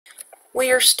We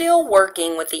are still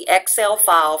working with the Excel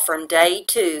file from day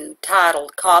 2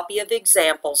 titled Copy of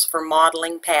Examples for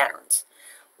Modeling Patterns.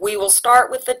 We will start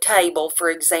with the table for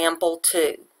example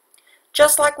 2.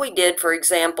 Just like we did for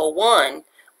example 1,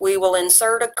 we will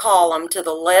insert a column to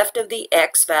the left of the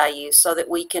X value so that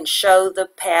we can show the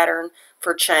pattern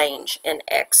for change in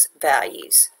X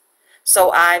values.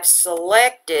 So I've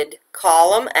selected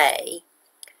column A.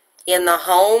 In the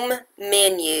home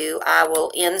menu, I will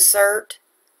insert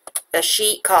a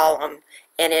sheet column,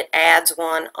 and it adds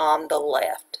one on the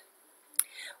left.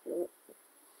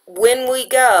 When we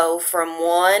go from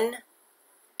 1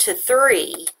 to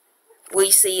 3,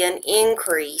 we see an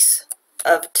increase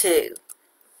of 2.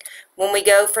 When we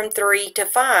go from 3 to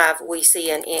 5, we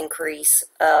see an increase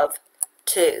of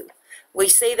 2. We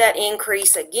see that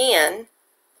increase again,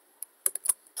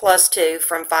 plus 2,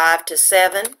 from 5 to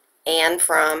 7 and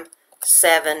from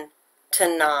 7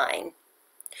 to 9.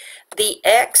 The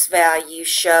X values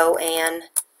show an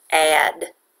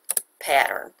add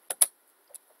pattern.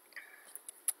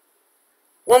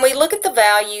 When we look at the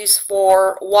values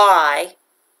for Y,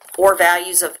 or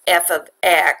values of f of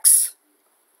x,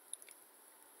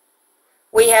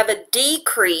 we have a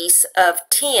decrease of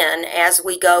 10 as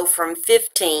we go from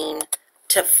 15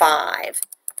 to 5.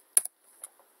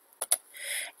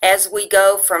 As we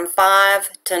go from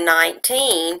 5 to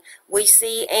 19, we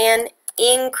see an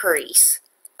increase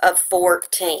of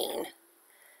 14.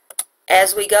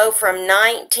 As we go from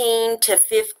 19 to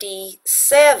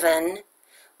 57,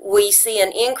 we see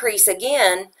an increase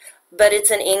again, but it's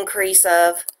an increase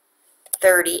of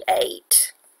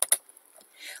 38.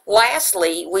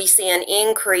 Lastly, we see an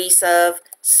increase of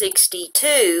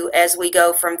 62 as we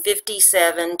go from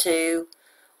 57 to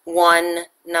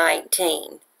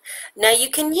 119. Now you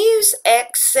can use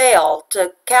Excel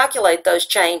to calculate those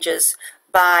changes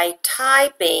by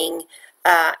typing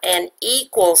an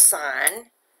equal sign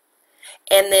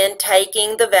and then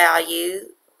taking the value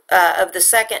of the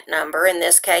second number, in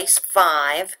this case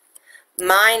 5,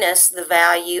 minus the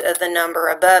value of the number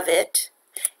above it,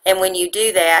 and when you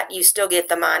do that you still get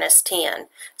the minus 10.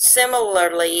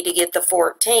 Similarly, to get the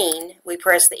 14, we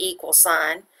press the equal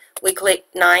sign, we click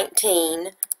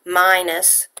 19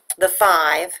 minus the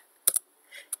 5,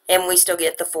 and we still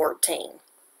get the 14.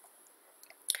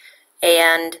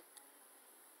 And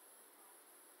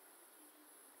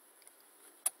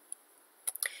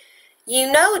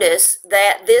you notice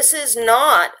that this is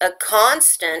not a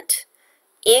constant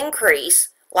increase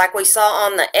like we saw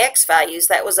on the X values.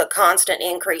 That was a constant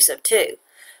increase of 2.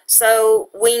 So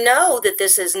we know that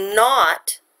this is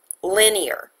not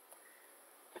linear.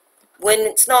 When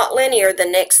it's not linear, the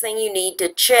next thing you need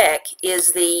to check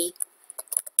is the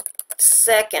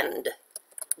second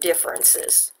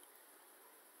differences.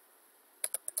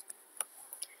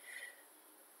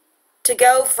 To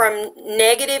go from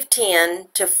negative 10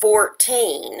 to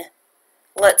 14,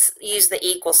 let's use the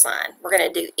equal sign. We're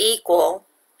going to do equal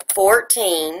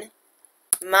 14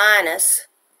 minus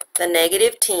the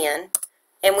negative 10,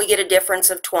 and we get a difference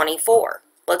of 24.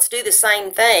 Let's do the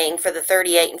same thing for the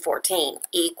 38 and 14.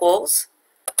 Equals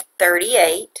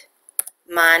 38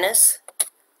 minus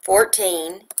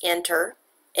 14, enter,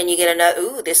 and you get another,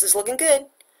 ooh, this is looking good.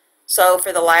 So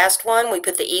for the last one, we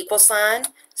put the equal sign,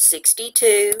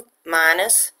 62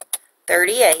 minus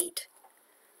 38,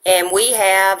 and we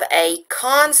have a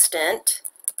constant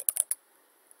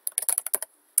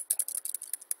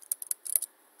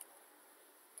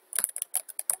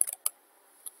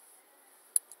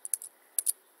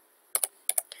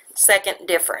second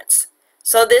difference.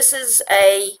 So this is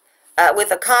a,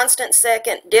 with a constant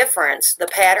second difference, the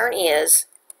pattern is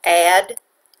add.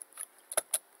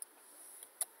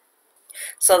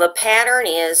 So the pattern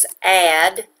is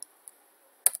add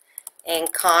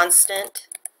and constant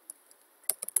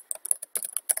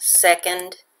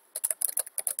second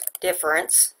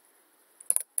difference.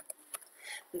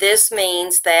 This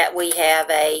means that we have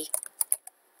a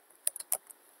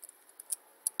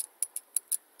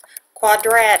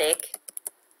quadratic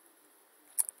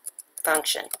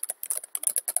function.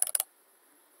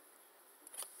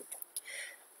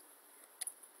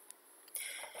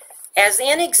 As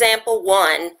in example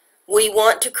 1, we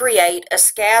want to create a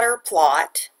scatter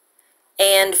plot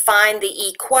and find the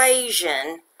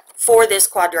equation for this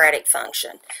quadratic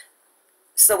function.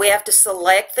 So we have to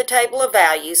select the table of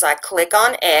values. I click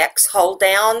on X, hold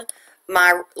down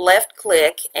my left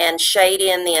click, and shade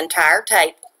in the entire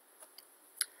table.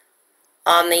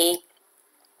 On the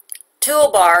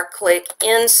toolbar, click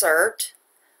Insert.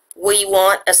 We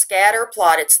want a scatter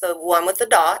plot. It's the one with the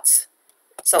dots.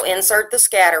 So insert the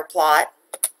scatter plot.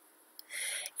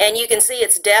 And you can see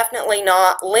it's definitely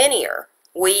not linear.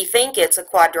 we think it's a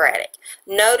quadratic.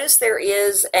 Notice there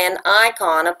is an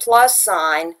icon, a plus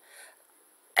sign,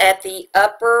 at the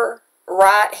upper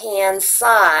right-hand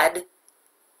side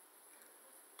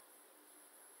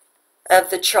of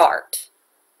the chart.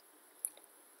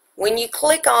 When you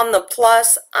click on the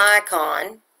plus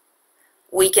icon,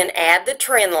 we can add the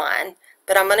trend line,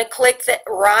 but I'm going to click the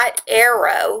right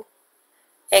arrow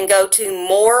and go to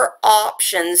more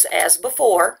options as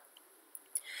before.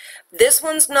 This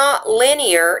one's not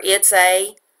linear, it's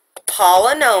a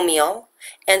polynomial,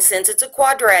 and since it's a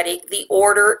quadratic, the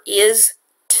order is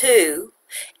 2.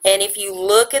 And if you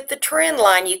look at the trend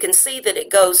line, you can see that it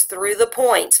goes through the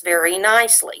points very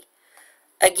nicely.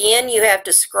 Again, you have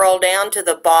to scroll down to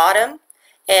the bottom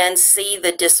and see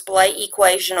the display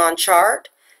equation on chart.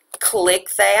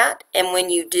 Click that, and when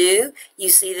you do, you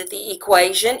see that the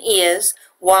equation is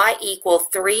y equal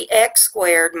 3x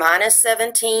squared minus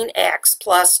 17x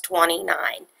plus 29.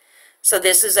 So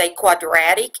this is a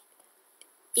quadratic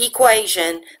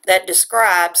equation that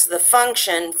describes the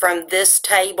function from this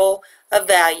table of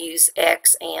values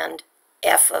x and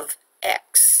f of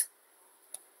x.